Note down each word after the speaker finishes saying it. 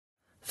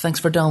Thanks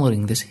for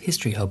downloading this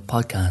History Hub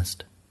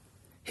podcast.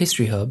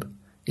 History Hub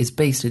is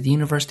based at the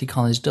University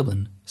College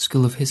Dublin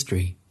School of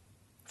History.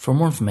 For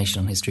more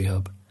information on History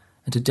Hub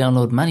and to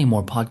download many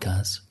more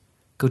podcasts,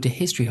 go to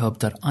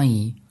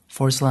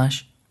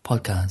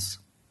historyhub.ie/podcasts.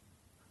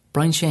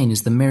 Brian Shane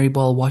is the Mary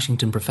Ball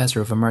Washington Professor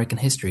of American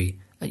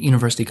History at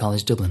University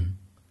College Dublin,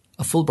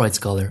 a Fulbright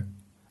Scholar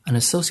and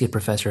Associate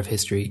Professor of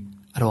History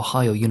at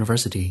Ohio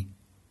University.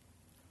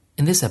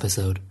 In this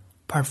episode,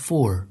 part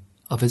 4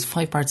 of his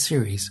 5-part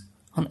series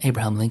on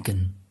Abraham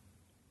Lincoln.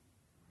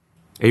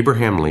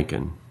 Abraham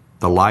Lincoln,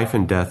 the life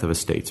and death of a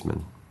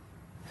statesman.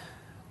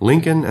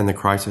 Lincoln and the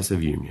crisis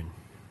of Union.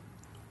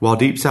 While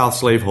Deep South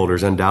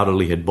slaveholders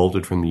undoubtedly had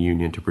bolted from the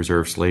Union to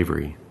preserve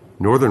slavery,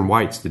 Northern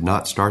whites did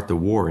not start the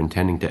war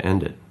intending to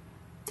end it.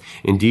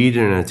 Indeed,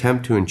 in an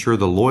attempt to ensure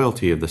the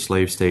loyalty of the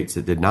slave states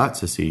that did not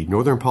secede,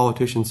 Northern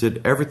politicians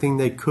did everything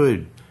they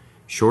could,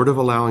 short of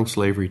allowing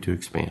slavery to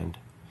expand.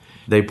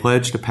 They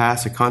pledged to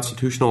pass a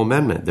constitutional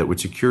amendment that would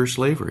secure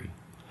slavery.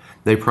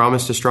 They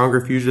promised a stronger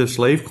fugitive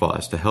slave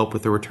clause to help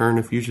with the return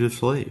of fugitive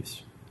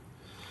slaves.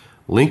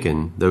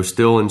 Lincoln, though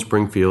still in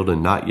Springfield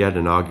and not yet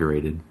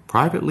inaugurated,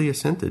 privately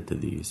assented to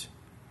these.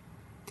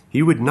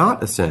 He would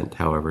not assent,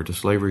 however, to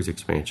slavery's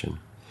expansion,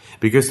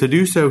 because to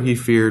do so he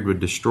feared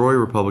would destroy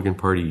Republican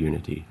Party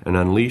unity and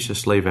unleash a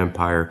slave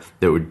empire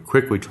that would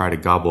quickly try to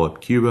gobble up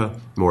Cuba,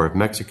 more of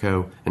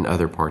Mexico, and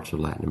other parts of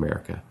Latin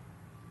America.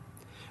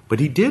 But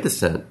he did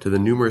assent to the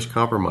numerous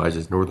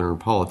compromises Northern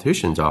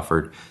politicians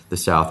offered the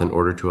South in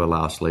order to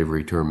allow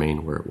slavery to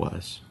remain where it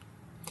was.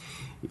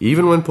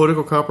 Even when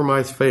political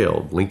compromise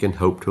failed, Lincoln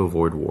hoped to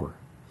avoid war,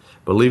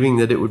 believing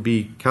that it would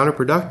be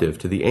counterproductive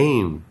to the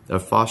aim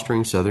of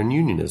fostering Southern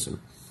Unionism.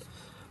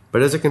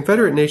 But as a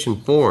Confederate nation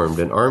formed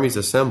and armies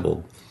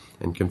assembled,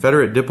 and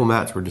Confederate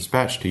diplomats were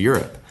dispatched to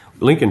Europe,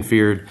 Lincoln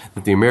feared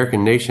that the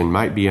American nation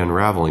might be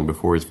unraveling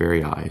before his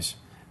very eyes,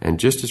 and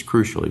just as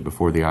crucially,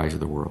 before the eyes of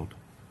the world.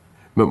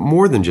 But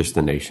more than just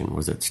the nation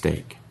was at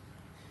stake.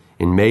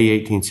 In May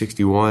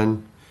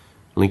 1861,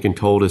 Lincoln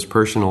told his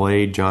personal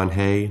aide, John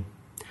Hay,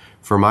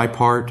 "For my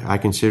part, I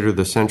consider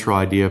the central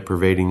idea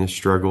pervading this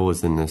struggle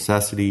is the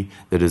necessity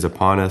that is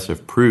upon us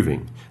of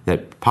proving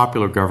that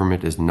popular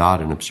government is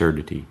not an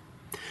absurdity.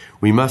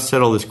 We must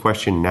settle this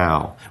question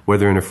now,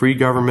 whether in a free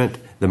government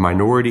the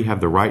minority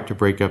have the right to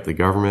break up the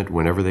government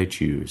whenever they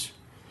choose.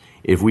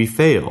 If we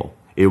fail,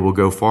 it will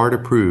go far to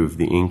prove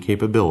the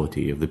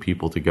incapability of the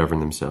people to govern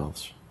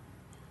themselves."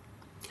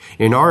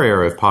 In our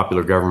era of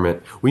popular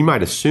government, we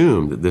might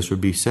assume that this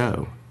would be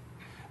so.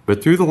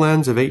 But through the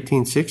lens of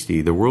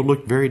 1860, the world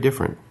looked very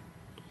different.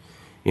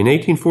 In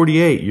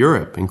 1848,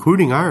 Europe,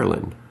 including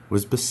Ireland,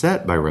 was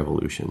beset by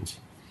revolutions,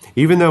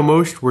 even though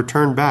most were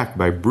turned back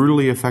by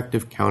brutally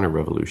effective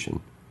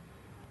counter-revolution,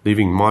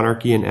 leaving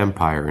monarchy and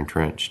empire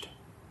entrenched.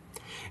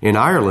 In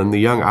Ireland, the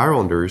young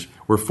Irelanders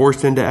were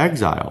forced into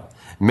exile,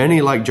 many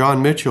like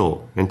John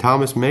Mitchell and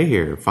Thomas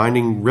Mayher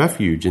finding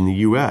refuge in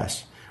the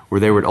U.S., where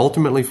they would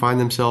ultimately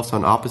find themselves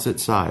on opposite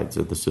sides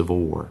of the Civil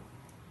War.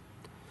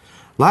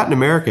 Latin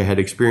America had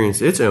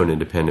experienced its own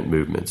independent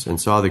movements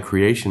and saw the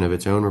creation of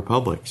its own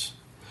republics.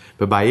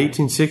 But by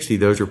 1860,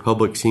 those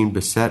republics seemed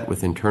beset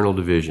with internal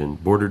division,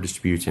 border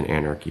disputes, and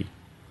anarchy.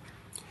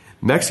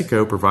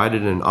 Mexico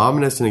provided an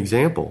ominous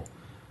example,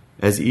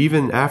 as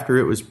even after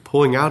it was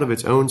pulling out of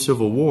its own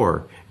civil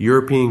war,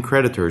 European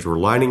creditors were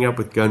lining up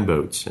with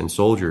gunboats and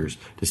soldiers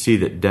to see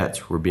that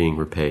debts were being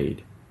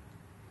repaid.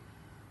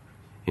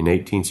 In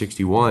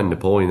 1861,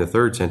 Napoleon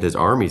III sent his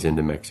armies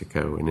into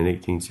Mexico, and in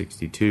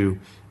 1862,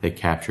 they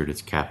captured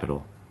its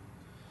capital.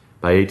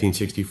 By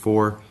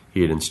 1864,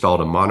 he had installed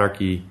a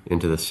monarchy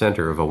into the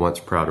center of a once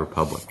proud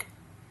republic.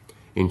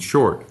 In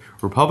short,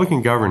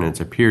 Republican governance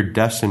appeared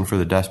destined for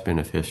the dustbin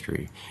of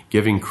history,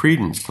 giving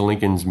credence to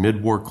Lincoln's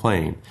mid-war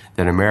claim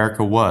that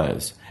America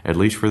was, at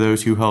least for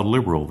those who held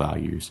liberal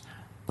values,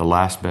 the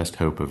last best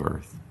hope of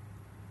earth.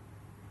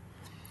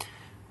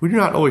 We do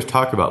not always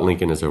talk about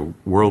Lincoln as a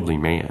worldly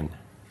man.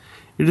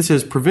 It is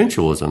his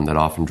provincialism that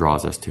often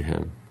draws us to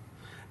him.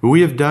 But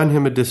we have done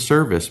him a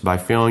disservice by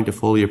failing to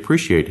fully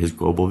appreciate his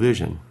global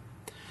vision.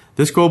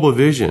 This global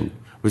vision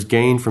was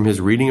gained from his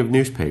reading of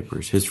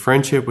newspapers, his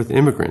friendship with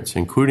immigrants,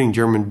 including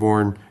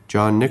German-born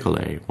John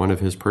Nicolay, one of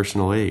his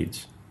personal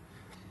aides.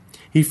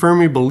 He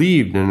firmly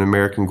believed in an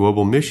American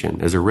global mission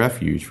as a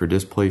refuge for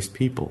displaced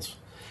peoples,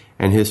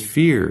 and his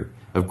fear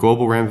of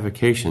global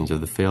ramifications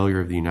of the failure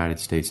of the United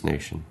States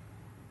nation.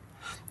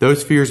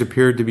 Those fears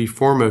appeared to be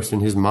foremost in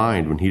his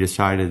mind when he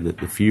decided that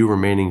the few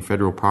remaining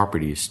federal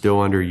properties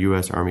still under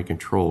U.S. Army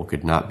control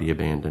could not be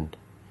abandoned.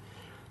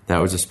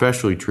 That was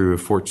especially true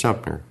of Fort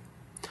Sumter,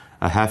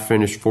 a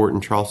half-finished fort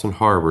in Charleston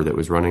Harbor that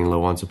was running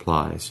low on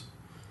supplies.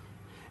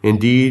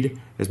 Indeed,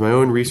 as my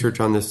own research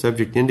on this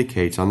subject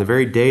indicates, on the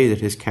very day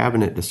that his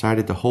cabinet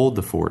decided to hold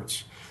the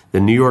forts, the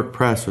New York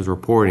press was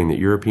reporting that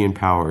European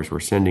powers were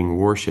sending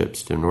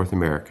warships to North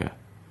America.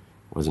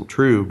 It wasn't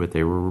true, but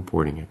they were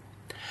reporting it.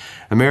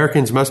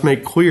 Americans must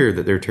make clear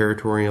that their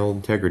territorial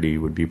integrity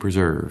would be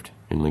preserved,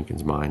 in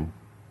Lincoln's mind.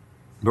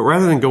 But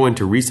rather than go in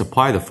to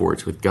resupply the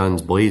forts with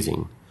guns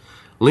blazing,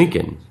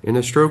 Lincoln, in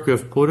a stroke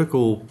of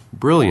political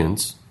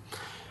brilliance,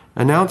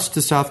 announced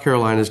to South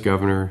Carolina's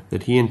governor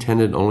that he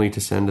intended only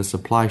to send a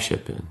supply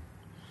ship in.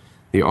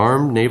 The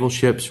armed naval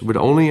ships would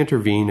only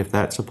intervene if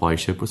that supply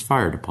ship was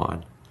fired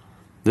upon.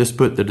 This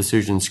put the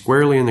decision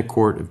squarely in the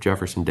court of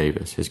Jefferson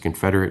Davis, his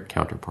Confederate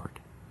counterpart.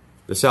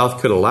 The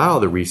South could allow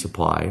the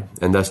resupply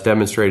and thus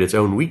demonstrate its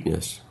own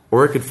weakness,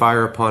 or it could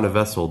fire upon a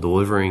vessel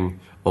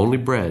delivering only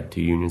bread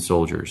to Union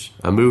soldiers,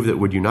 a move that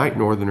would unite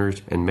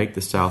Northerners and make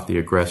the South the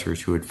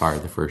aggressors who would fire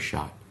the first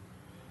shot.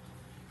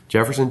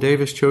 Jefferson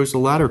Davis chose the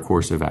latter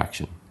course of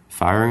action,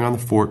 firing on the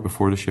fort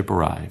before the ship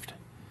arrived.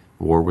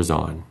 War was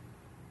on.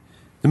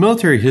 The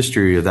military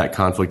history of that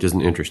conflict is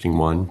an interesting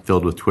one,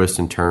 filled with twists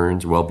and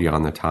turns well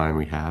beyond the time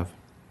we have.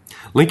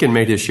 Lincoln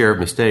made his share of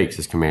mistakes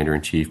as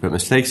commander-in-chief, but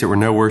mistakes that were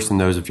no worse than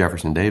those of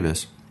Jefferson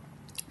Davis.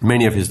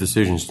 Many of his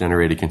decisions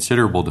generated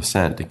considerable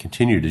dissent and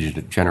continued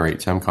to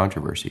generate some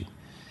controversy.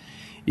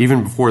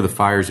 Even before the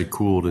fires had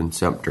cooled in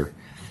Sumter,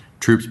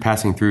 troops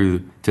passing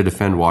through to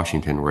defend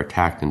Washington were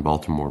attacked in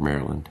Baltimore,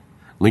 Maryland.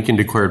 Lincoln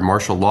declared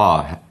martial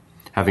law,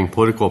 having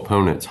political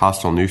opponents,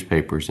 hostile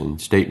newspapers, and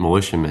state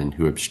militiamen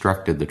who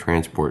obstructed the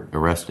transport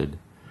arrested.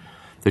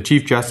 The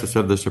Chief Justice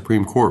of the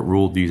Supreme Court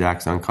ruled these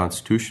acts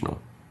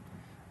unconstitutional.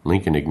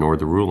 Lincoln ignored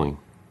the ruling.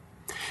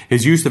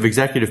 His use of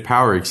executive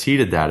power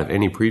exceeded that of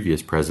any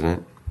previous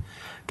president.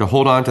 To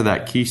hold on to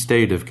that key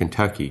state of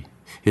Kentucky,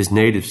 his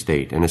native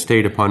state, and a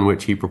state upon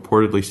which he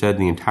purportedly said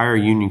the entire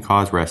Union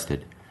cause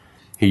rested,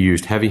 he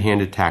used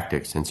heavy-handed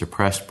tactics and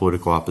suppressed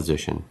political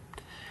opposition.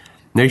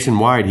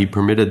 Nationwide, he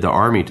permitted the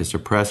Army to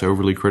suppress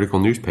overly critical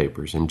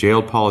newspapers and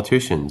jailed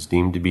politicians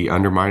deemed to be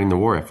undermining the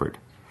war effort.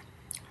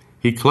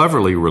 He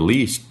cleverly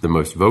released the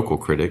most vocal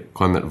critic,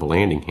 Clement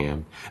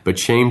Vallandigham, but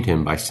shamed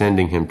him by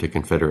sending him to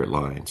Confederate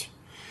lines.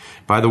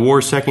 By the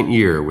war's second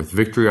year, with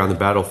victory on the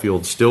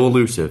battlefield still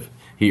elusive,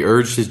 he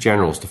urged his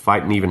generals to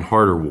fight an even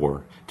harder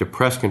war, to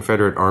press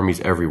Confederate armies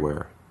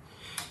everywhere.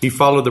 He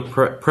followed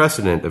the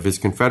precedent of his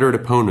Confederate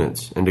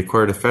opponents and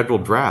declared a federal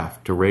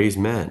draft to raise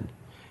men,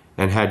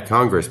 and had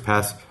Congress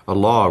pass a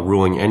law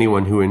ruling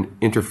anyone who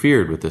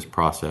interfered with this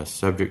process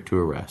subject to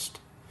arrest.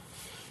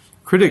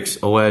 Critics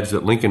allege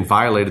that Lincoln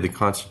violated the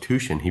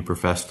Constitution he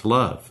professed to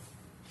love.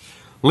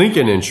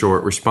 Lincoln, in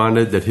short,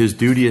 responded that his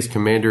duty as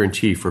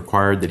commander-in-chief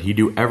required that he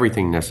do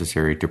everything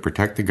necessary to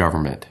protect the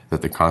government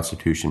that the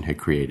Constitution had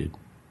created.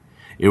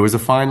 It was a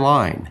fine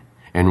line,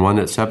 and one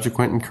that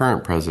subsequent and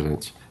current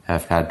presidents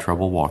have had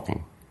trouble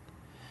walking.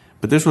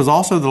 But this was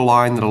also the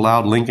line that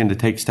allowed Lincoln to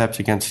take steps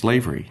against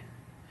slavery.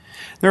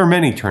 There are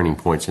many turning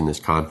points in this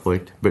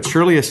conflict, but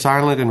surely a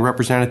silent and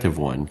representative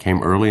one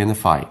came early in the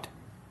fight,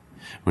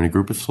 when a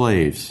group of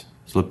slaves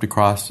slipped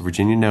across the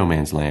Virginia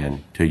no-man's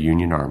land to a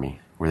Union army,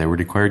 where they were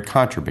declared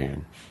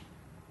contraband.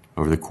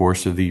 Over the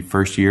course of the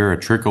first year, a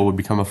trickle would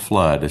become a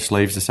flood as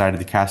slaves decided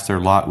to cast their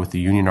lot with the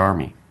Union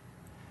army.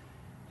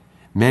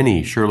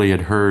 Many surely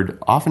had heard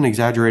often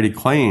exaggerated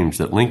claims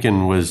that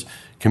Lincoln was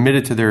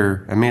committed to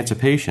their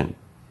emancipation,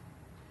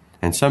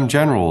 and some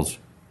generals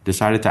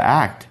decided to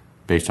act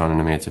based on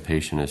an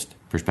emancipationist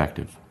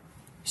perspective.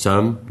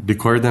 Some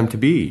declared them to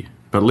be,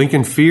 but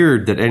Lincoln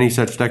feared that any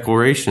such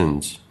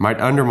declarations might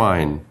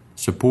undermine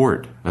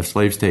support of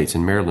slave states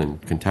in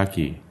Maryland,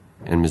 Kentucky,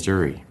 and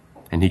Missouri,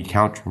 and he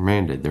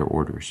countermanded their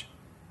orders.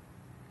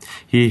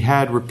 He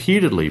had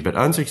repeatedly but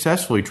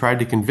unsuccessfully tried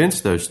to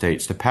convince those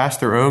states to pass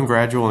their own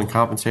gradual and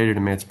compensated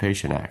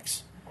emancipation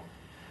acts.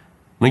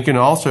 Lincoln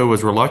also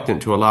was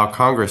reluctant to allow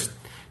Congress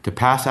to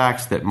pass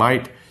acts that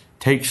might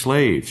take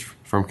slaves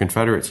from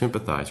Confederate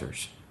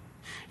sympathizers.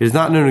 It is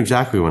not known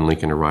exactly when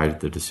Lincoln arrived at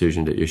the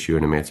decision to issue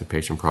an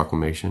Emancipation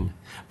Proclamation,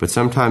 but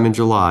sometime in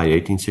July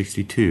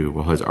 1862,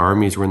 while his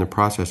armies were in the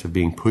process of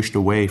being pushed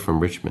away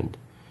from Richmond,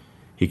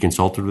 he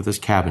consulted with his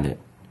cabinet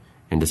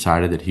and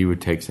decided that he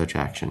would take such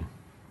action.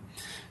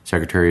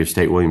 Secretary of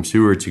State William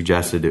Seward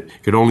suggested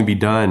it could only be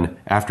done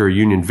after a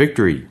Union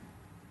victory,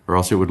 or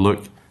else it would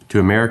look to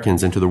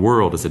Americans and to the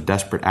world as a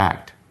desperate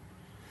act.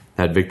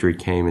 That victory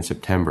came in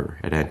September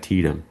at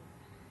Antietam,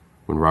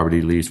 when Robert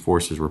E. Lee's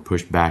forces were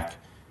pushed back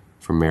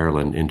from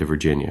Maryland into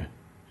Virginia,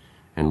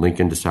 and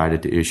Lincoln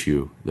decided to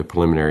issue the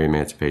preliminary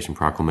Emancipation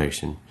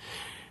Proclamation,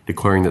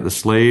 declaring that the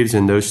slaves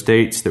in those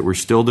states that were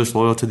still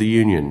disloyal to the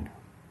Union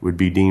would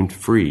be deemed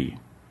free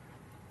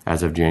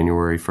as of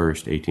January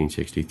 1st,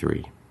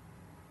 1863.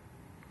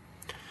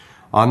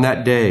 On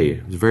that day,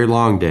 it was a very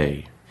long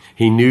day,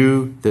 he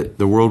knew that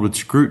the world would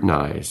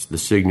scrutinize the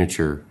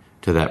signature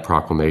to that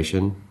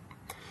proclamation,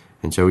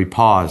 and so he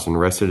paused and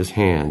rested his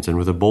hands, and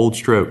with a bold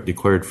stroke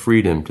declared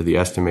freedom to the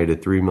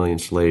estimated 3 million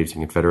slaves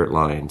in Confederate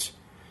lines,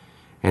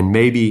 and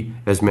maybe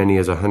as many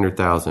as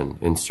 100,000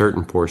 in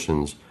certain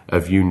portions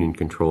of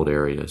Union-controlled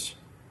areas.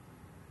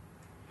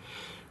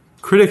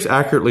 Critics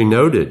accurately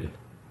noted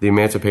the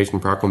Emancipation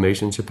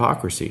Proclamation's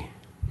hypocrisy.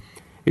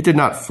 It did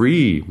not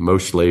free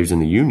most slaves in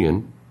the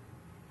Union,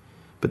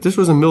 but this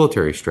was a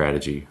military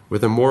strategy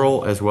with a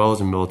moral as well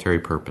as a military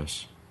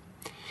purpose.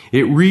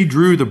 It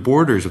redrew the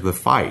borders of the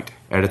fight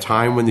at a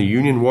time when the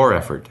Union war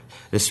effort,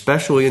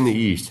 especially in the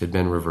East, had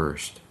been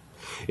reversed.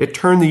 It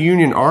turned the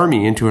Union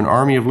Army into an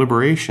army of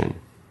liberation.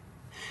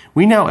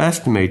 We now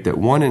estimate that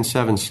 1 in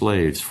 7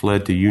 slaves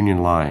fled to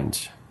Union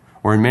lines,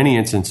 or in many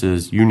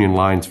instances, Union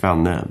lines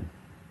found them.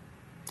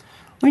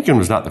 Lincoln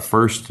was not the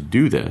first to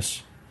do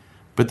this,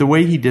 but the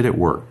way he did it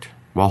worked,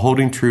 while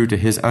holding true to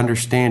his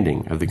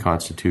understanding of the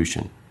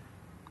Constitution.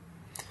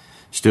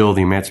 Still,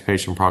 the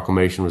Emancipation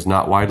Proclamation was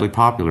not widely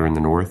popular in the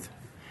North.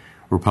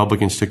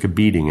 Republicans took a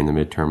beating in the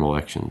midterm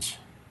elections,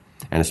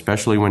 and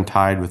especially when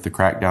tied with the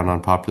crackdown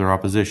on popular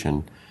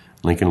opposition,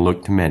 Lincoln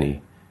looked to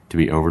many to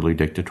be overly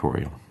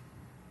dictatorial.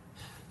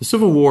 The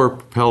Civil War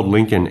propelled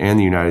Lincoln and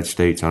the United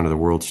States onto the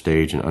world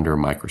stage and under a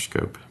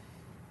microscope.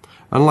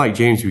 Unlike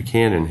James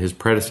Buchanan, his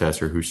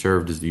predecessor, who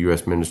served as the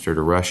U.S. Minister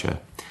to Russia,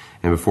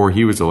 and before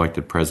he was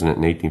elected president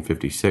in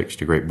 1856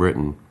 to Great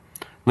Britain,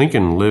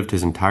 Lincoln lived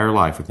his entire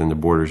life within the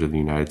borders of the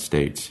United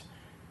States,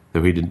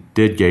 though he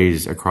did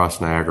gaze across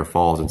Niagara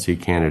Falls and see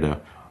Canada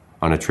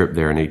on a trip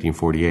there in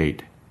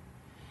 1848.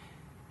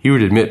 He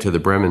would admit to the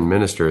Bremen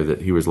minister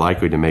that he was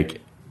likely to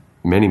make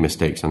many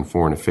mistakes on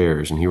foreign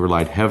affairs, and he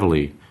relied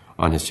heavily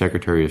on his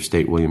Secretary of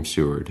State William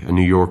Seward, a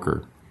New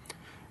Yorker,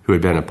 who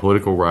had been a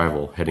political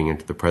rival heading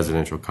into the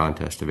presidential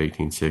contest of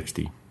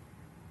 1860.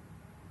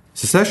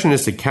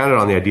 Secessionists had counted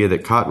on the idea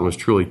that cotton was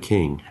truly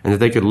king, and that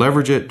they could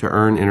leverage it to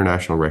earn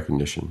international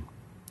recognition.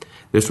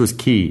 This was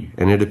key,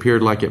 and it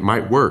appeared like it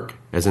might work,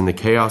 as in the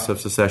chaos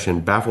of secession,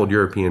 baffled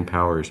European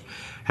powers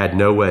had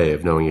no way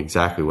of knowing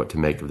exactly what to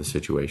make of the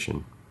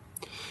situation.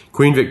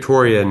 Queen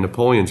Victoria and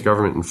Napoleon's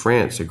government in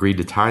France agreed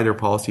to tie their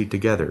policy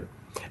together,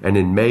 and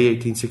in May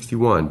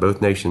 1861,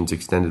 both nations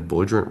extended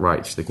belligerent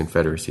rights to the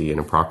Confederacy in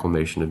a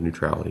proclamation of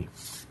neutrality.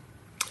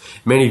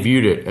 Many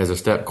viewed it as a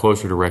step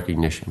closer to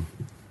recognition.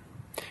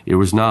 It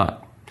was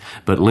not,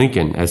 but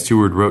Lincoln, as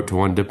Seward wrote to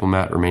one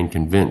diplomat, remained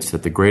convinced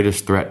that the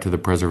greatest threat to the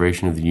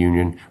preservation of the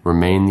Union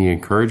remained the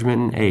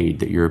encouragement and aid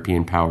that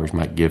European powers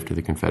might give to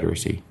the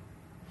Confederacy.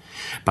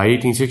 By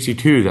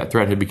 1862, that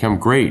threat had become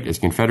great as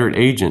Confederate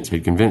agents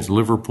had convinced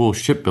Liverpool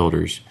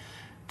shipbuilders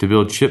to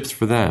build ships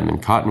for them,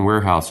 and cotton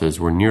warehouses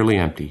were nearly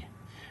empty.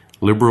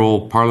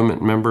 Liberal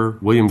Parliament member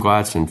William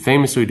Gladstone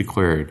famously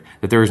declared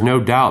that there is no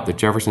doubt that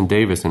Jefferson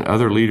Davis and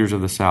other leaders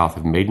of the South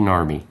have made an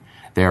army.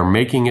 They are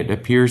making it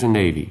appears a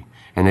navy,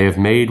 and they have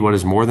made what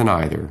is more than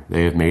either.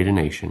 They have made a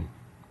nation.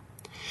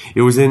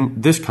 It was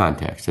in this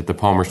context that the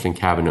Palmerston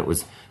Cabinet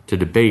was to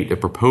debate a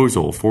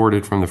proposal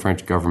forwarded from the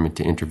French government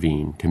to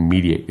intervene, to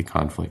mediate the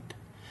conflict.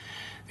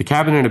 The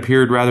Cabinet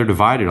appeared rather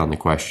divided on the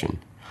question.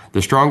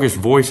 The strongest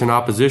voice in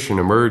opposition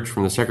emerged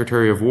from the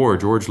Secretary of War,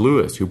 George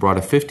Lewis, who brought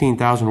a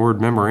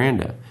 15,000-word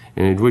memoranda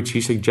in which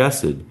he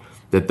suggested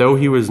that though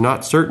he was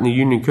not certain the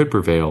Union could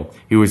prevail,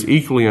 he was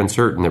equally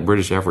uncertain that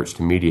British efforts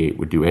to mediate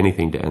would do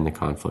anything to end the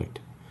conflict.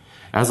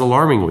 As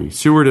alarmingly,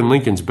 Seward and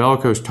Lincoln's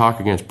bellicose talk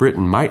against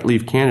Britain might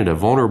leave Canada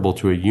vulnerable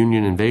to a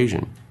Union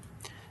invasion.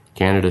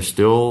 Canada,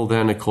 still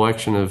then a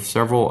collection of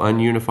several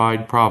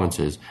ununified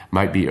provinces,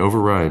 might be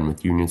overrun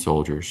with Union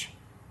soldiers.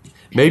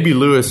 Maybe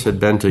Lewis had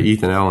been to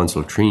Ethan Allen's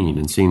latrine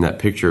and seen that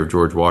picture of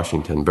George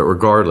Washington, but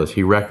regardless,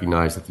 he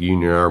recognized that the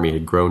Union Army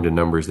had grown to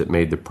numbers that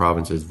made the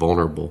provinces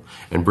vulnerable,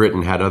 and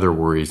Britain had other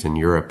worries in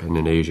Europe and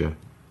in Asia.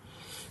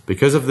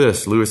 Because of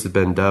this, Lewis had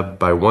been dubbed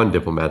by one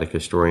diplomatic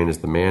historian as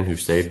the man who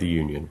saved the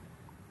Union.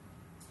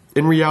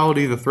 In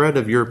reality, the threat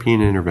of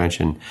European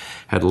intervention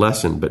had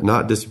lessened but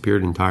not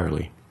disappeared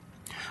entirely.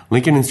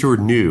 Lincoln and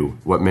Seward knew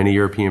what many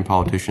European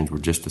politicians were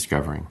just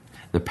discovering,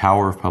 the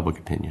power of public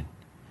opinion.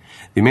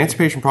 The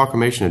Emancipation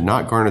Proclamation had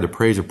not garnered the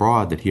praise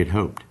abroad that he had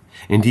hoped.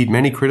 Indeed,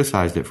 many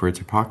criticized it for its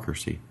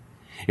hypocrisy.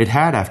 It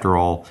had, after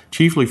all,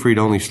 chiefly freed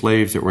only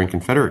slaves that were in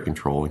Confederate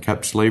control and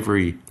kept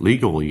slavery,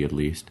 legally at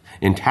least,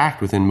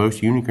 intact within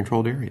most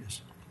Union-controlled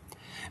areas.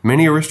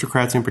 Many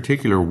aristocrats in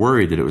particular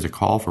worried that it was a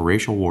call for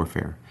racial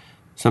warfare,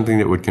 something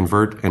that would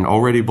convert an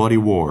already bloody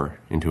war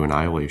into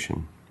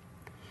annihilation.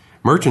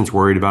 Merchants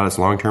worried about its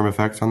long-term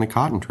effects on the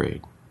cotton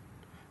trade.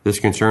 This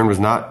concern was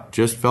not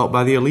just felt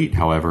by the elite,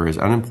 however, as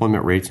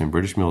unemployment rates in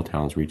British mill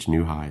towns reached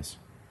new highs.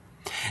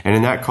 And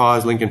in that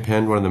cause, Lincoln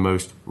penned one of the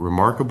most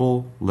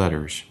remarkable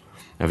letters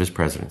of his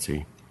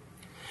presidency,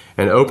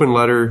 an open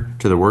letter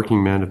to the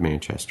working men of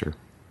Manchester.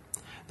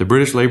 The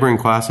British laboring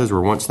classes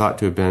were once thought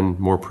to have been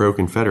more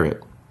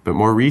pro-Confederate, but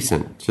more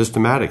recent,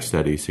 systematic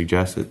studies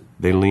suggest that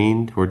they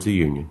leaned towards the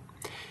Union.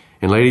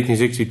 In late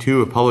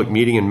 1862, a public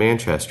meeting in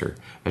Manchester,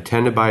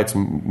 attended by its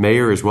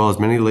mayor as well as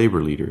many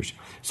labor leaders,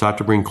 sought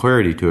to bring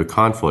clarity to a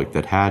conflict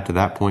that had to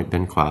that point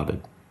been clouded.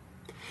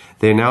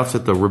 They announced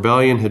that the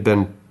rebellion had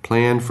been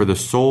planned for the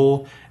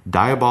sole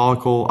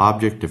diabolical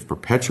object of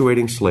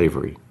perpetuating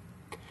slavery.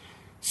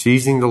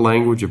 Seizing the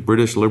language of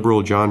British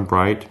liberal John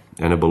Bright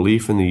and a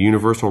belief in the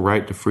universal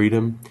right to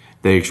freedom,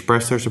 they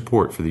expressed their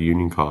support for the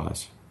Union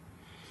cause,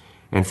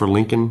 and for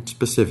Lincoln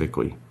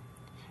specifically,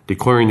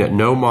 declaring that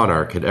no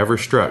monarch had ever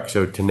struck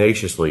so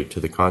tenaciously to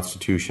the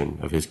Constitution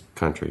of his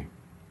country.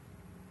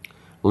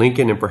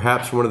 Lincoln, in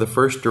perhaps one of the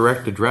first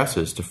direct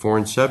addresses to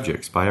foreign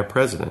subjects by a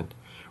president,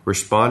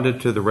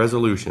 responded to the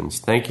resolutions,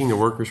 thanking the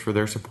workers for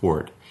their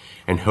support,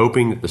 and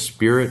hoping that the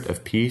spirit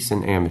of peace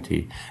and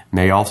amity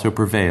may also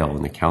prevail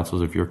in the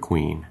councils of your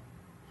queen.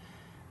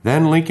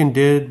 Then Lincoln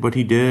did what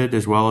he did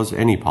as well as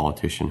any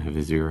politician of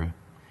his era.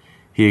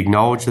 He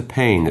acknowledged the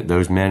pain that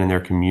those men and their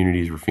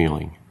communities were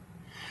feeling.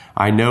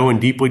 I know and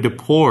deeply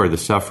deplore the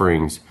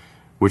sufferings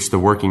which the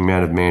working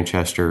men of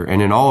Manchester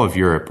and in all of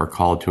Europe are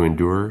called to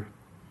endure.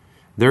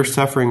 Their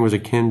suffering was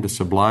akin to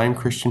sublime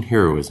Christian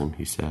heroism,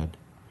 he said.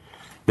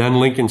 Then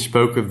Lincoln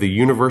spoke of the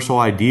universal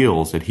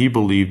ideals that he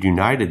believed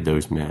united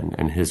those men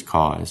and his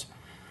cause,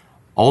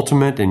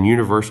 ultimate and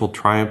universal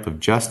triumph of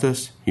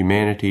justice,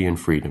 humanity, and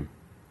freedom.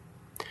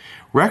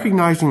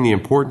 Recognizing the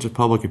importance of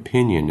public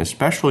opinion,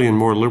 especially in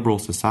more liberal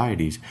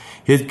societies,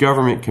 his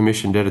government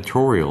commissioned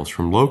editorials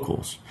from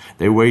locals.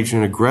 They waged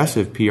an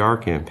aggressive PR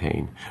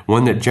campaign,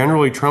 one that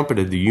generally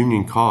trumpeted the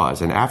Union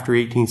cause, and after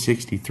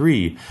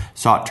 1863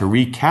 sought to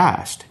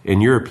recast, in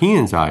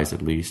Europeans' eyes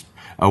at least,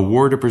 a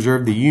war to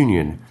preserve the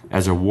Union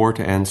as a war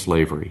to end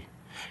slavery.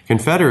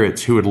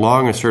 Confederates who had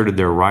long asserted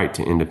their right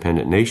to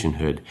independent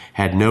nationhood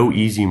had no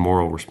easy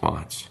moral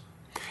response.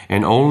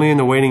 And only in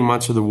the waning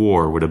months of the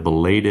war would a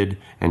belated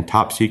and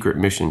top-secret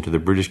mission to the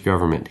British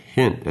government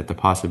hint at the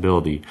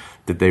possibility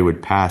that they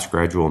would pass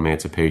gradual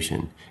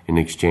emancipation in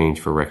exchange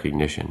for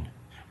recognition.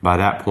 By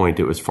that point,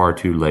 it was far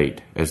too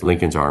late, as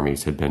Lincoln's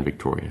armies had been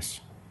victorious.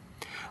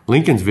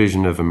 Lincoln's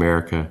vision of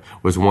America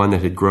was one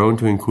that had grown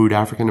to include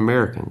African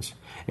Americans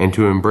and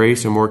to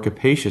embrace a more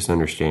capacious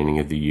understanding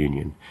of the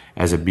Union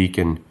as a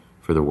beacon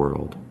for the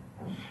world.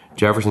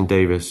 Jefferson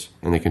Davis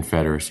and the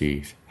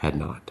Confederacies had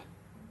not.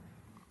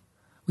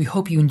 We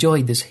hope you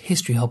enjoyed this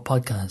History Hub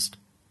podcast.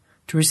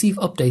 To receive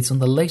updates on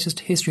the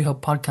latest History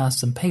Hub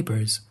podcasts and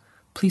papers,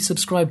 please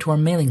subscribe to our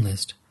mailing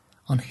list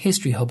on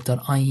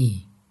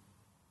historyhub.ie.